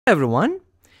Everyone,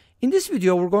 in this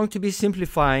video we're going to be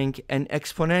simplifying an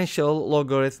exponential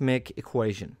logarithmic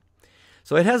equation.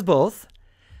 So it has both.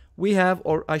 We have,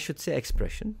 or I should say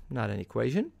expression, not an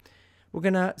equation. We're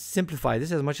going to simplify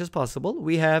this as much as possible.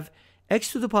 We have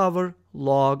x to the power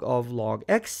log of log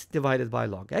x divided by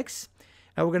log x,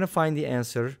 and we're going to find the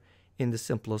answer in the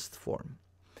simplest form.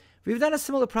 We've done a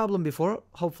similar problem before.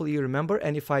 Hopefully you remember,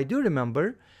 and if I do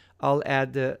remember, I'll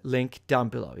add the link down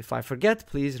below. If I forget,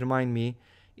 please remind me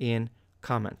in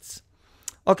comments.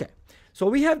 Okay, so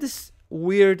we have this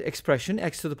weird expression,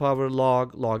 x to the power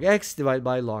log x divided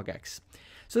by log x.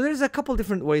 So there's a couple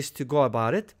different ways to go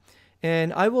about it,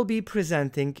 and I will be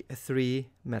presenting three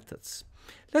methods.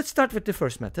 Let's start with the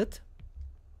first method.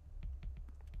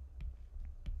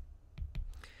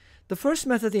 The first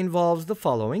method involves the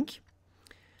following.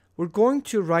 We're going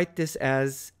to write this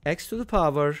as x to the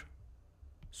power,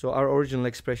 so our original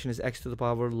expression is x to the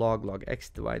power log x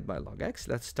divided by log x.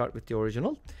 Let's start with the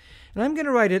original. And I'm going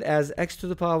to write it as x to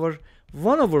the power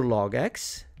 1 over log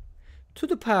x to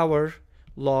the power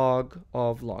log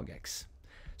of log x.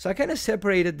 So I kind of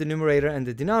separated the numerator and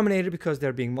the denominator because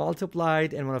they're being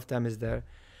multiplied, and one of them is the,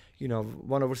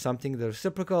 1 over something, the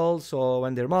reciprocal. So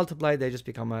when they're multiplied, they just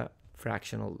become a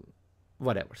fractional,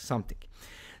 whatever, something.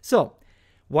 So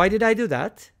why did I do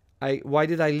that? Why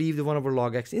did I leave the 1 over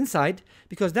log x inside?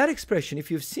 Because that expression,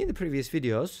 if you've seen the previous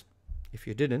videos, if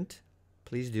you didn't,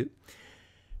 please do.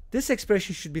 This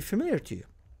expression should be familiar to you.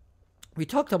 We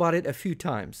talked about it a few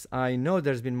times. I know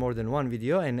there's been more than one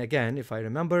video, and again, if I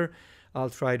remember,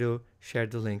 I'll try to share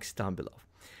the links down below.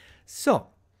 So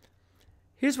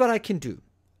here's what I can do.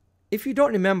 If you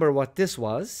don't remember what this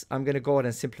was, I'm going to go ahead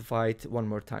and simplify it one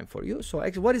more time for you. So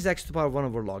what is x to the power 1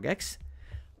 over log x?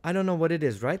 I don't know what it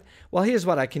is, right? Well, here's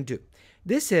what I can do.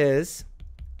 This is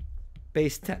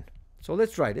base 10. So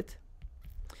let's write it.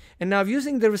 And now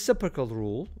using the reciprocal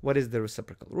rule, what is the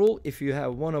reciprocal rule? If you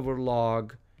have 1 over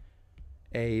log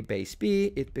a base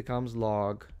b, it becomes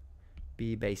log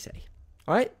b base a.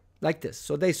 All right? Like this.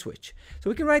 So they switch.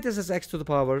 So we can write this as x to the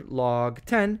power log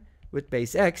 10 with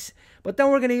base x. But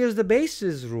then we're going to use the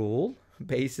bases rule,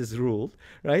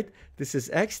 right? This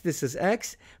is x, this is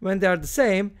x. When they are the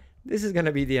same, this is going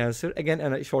to be the answer. Again,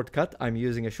 and a shortcut. I'm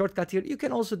using a shortcut here. You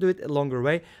can also do it a longer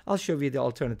way. I'll show you the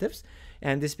alternatives.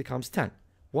 And this becomes 10.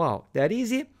 Wow, that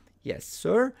easy? Yes,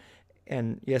 sir.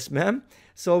 And yes, ma'am.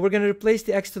 So we're going to replace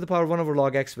the x to the power 1 over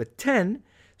log x with 10.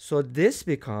 So this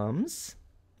becomes,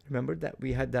 remember that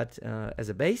we had that as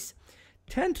a base,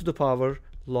 10 to the power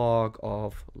log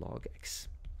of log x.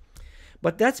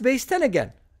 But that's base 10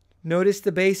 again. Notice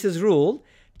the bases rule.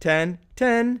 10,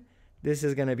 10. This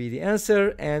is going to be the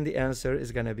answer, and the answer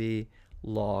is going to be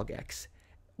log x.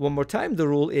 One more time, the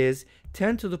rule is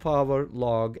 10 to the power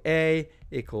log a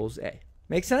equals a.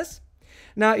 Make sense?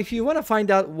 Now, if you want to find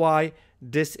out why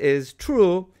this is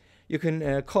true, you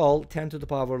can call 10 to the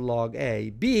power log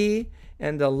a b,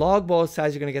 and the log both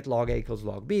sides, you're going to get log a equals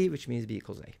log b, which means b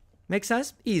equals a. Make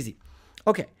sense? Easy.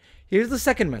 Okay, here's the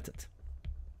second method.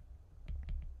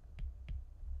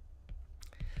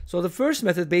 So the first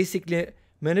method basically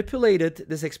manipulated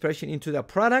this expression into the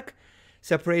product,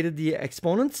 separated the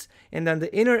exponents, and then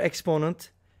the inner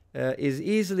exponent is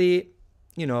easily,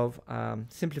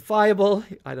 simplifiable.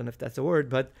 I don't know if that's a word,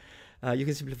 but you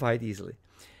can simplify it easily.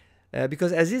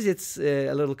 Because as is, it's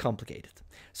a little complicated.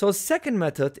 So second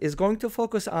method is going to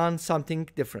focus on something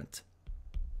different.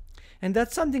 And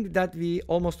that's something that we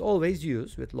almost always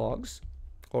use with logs,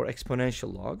 or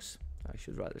exponential logs, I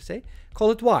should rather say. Call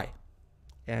it y.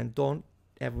 And don't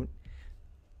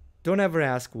ever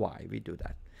ask why we do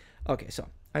that. Okay, so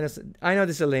I know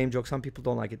this is a lame joke. Some people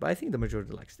don't like it, but I think the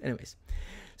majority likes it. Anyways,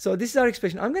 so this is our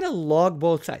expression. I'm going to log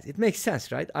both sides. It makes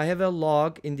sense, right? I have a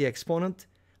log in the exponent.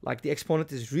 Like the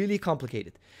exponent is really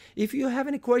complicated. If you have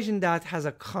an equation that has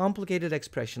a complicated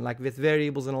expression, like with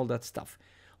variables and all that stuff,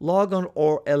 log on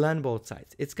or ln both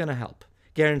sides. It's going to help.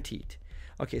 Guaranteed.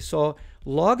 Okay, so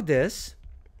log this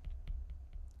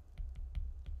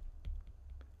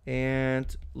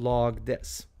and log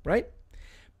this, right?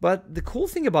 But the cool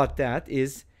thing about that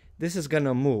is this is going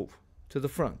to move to the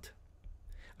front.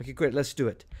 Okay, great. Let's do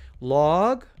it.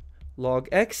 Log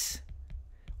x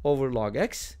over log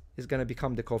x is going to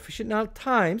become the coefficient now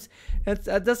times, and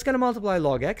that's going to multiply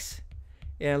log x,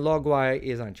 and log y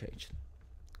is unchanged.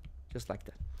 Just like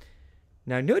that.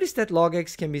 Now notice that log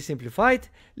x can be simplified,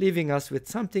 leaving us with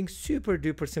something super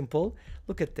duper simple.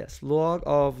 Look at this. Log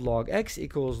of log x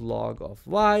equals log of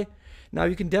y. Now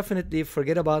you can definitely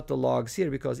forget about the logs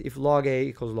here, because if log a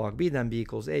equals log b, then b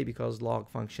equals a, because log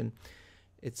function,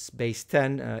 it's base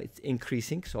 10, it's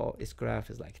increasing, so its graph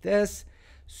is like this.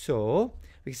 So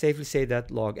we can safely say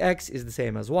that log x is the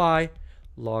same as y,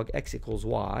 log x equals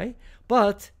y.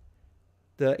 But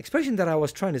the expression that I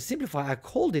was trying to simplify, I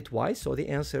called it y, so the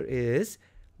answer is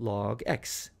log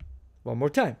x. One more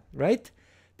time, right?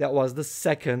 That was the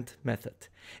second method.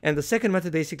 And the second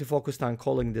method basically focused on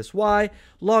calling this y,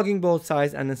 logging both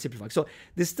sides, and then simplifying. So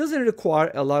this doesn't require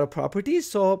a lot of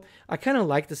properties, so I kind of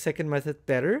like the second method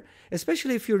better,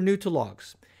 especially if you're new to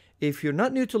logs. If you're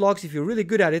not new to logs, if you're really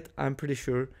good at it, I'm pretty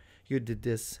sure you did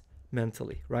this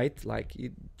mentally, right? Like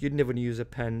you'd never use a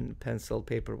pen, pencil,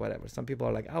 paper, whatever. Some people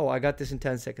are like, oh, I got this in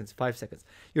 10 seconds, 5 seconds.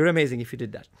 You're amazing if you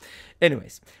did that.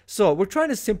 Anyways, so we're trying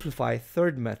to simplify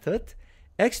third method,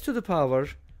 x to the power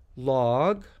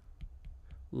log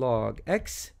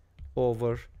x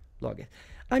over log x.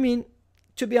 I mean,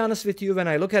 to be honest with you, when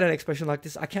I look at an expression like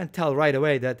this, I can't tell right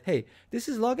away that, hey, this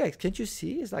is log x. Can't you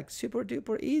see? It's like super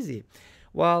duper easy.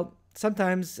 Well,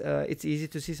 sometimes it's easy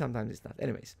to see, sometimes it's not.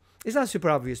 Anyways, it's not super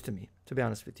obvious to me, to be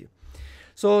honest with you.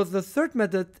 So the third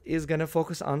method is going to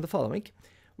focus on the following.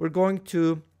 We're going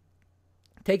to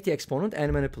take the exponent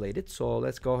and manipulate it. So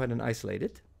let's go ahead and isolate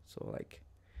it. So like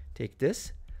take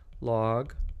this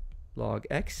log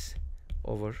x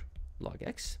over log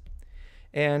x.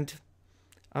 And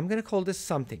I'm going to call this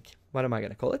something. What am I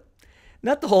going to call it?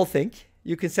 Not the whole thing.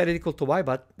 You can set it equal to y,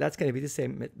 but that's going to be the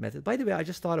same method. By the way, I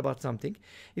just thought about something.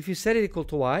 If you set it equal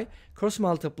to y, cross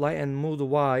multiply and move the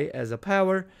y as a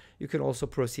power, you can also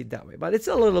proceed that way. But it's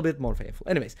a little bit more painful.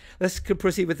 Anyways, let's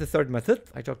proceed with the third method.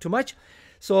 I talked too much.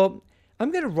 So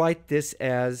I'm going to write this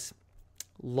as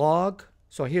log.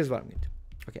 So here's what I need.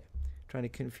 Okay, trying to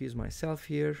confuse myself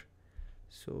here.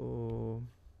 So,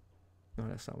 no,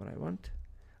 that's not what I want.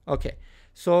 Okay,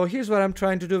 so here's what I'm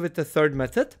trying to do with the third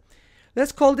method.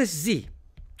 Let's call this z.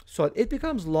 So it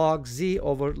becomes log z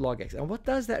over log x. And what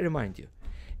does that remind you?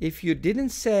 If you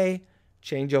didn't say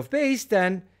change of base,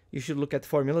 then you should look at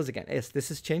formulas again. Yes, this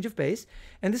is change of base.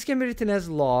 And this can be written as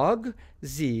log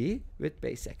z with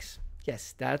base x.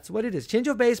 Yes, that's what it is. Change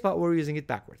of base, but we're using it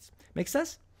backwards. Make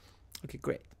sense? Okay,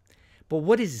 great. But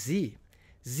what is z?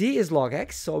 Z is log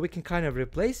x, so we can kind of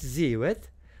replace z with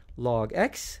log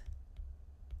x,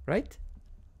 right?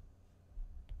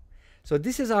 So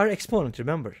this is our exponent,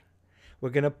 remember.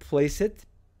 We're going to place it,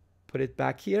 put it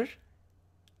back here.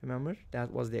 Remember,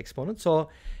 that was the exponent. So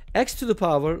x to the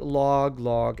power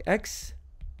log x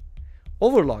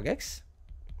over log x.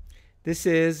 This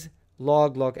is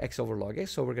log x over log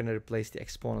x. So we're going to replace the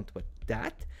exponent with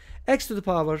that. X to the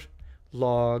power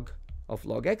log of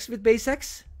log x with base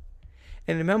x.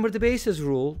 And remember the bases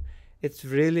rule. It's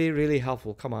really, really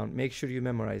helpful. Come on, make sure you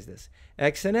memorize this.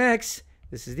 X and x.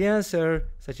 This is the answer.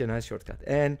 Such a nice shortcut.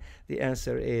 And the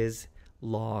answer is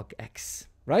log x,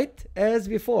 right? As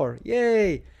before.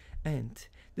 Yay! And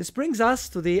this brings us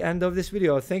to the end of this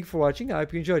video. Thank you for watching. I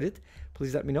hope you enjoyed it.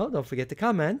 Please let me know. Don't forget to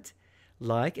comment,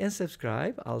 like, and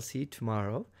subscribe. I'll see you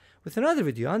tomorrow with another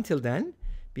video. Until then,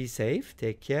 be safe,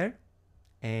 take care,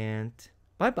 and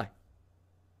bye-bye.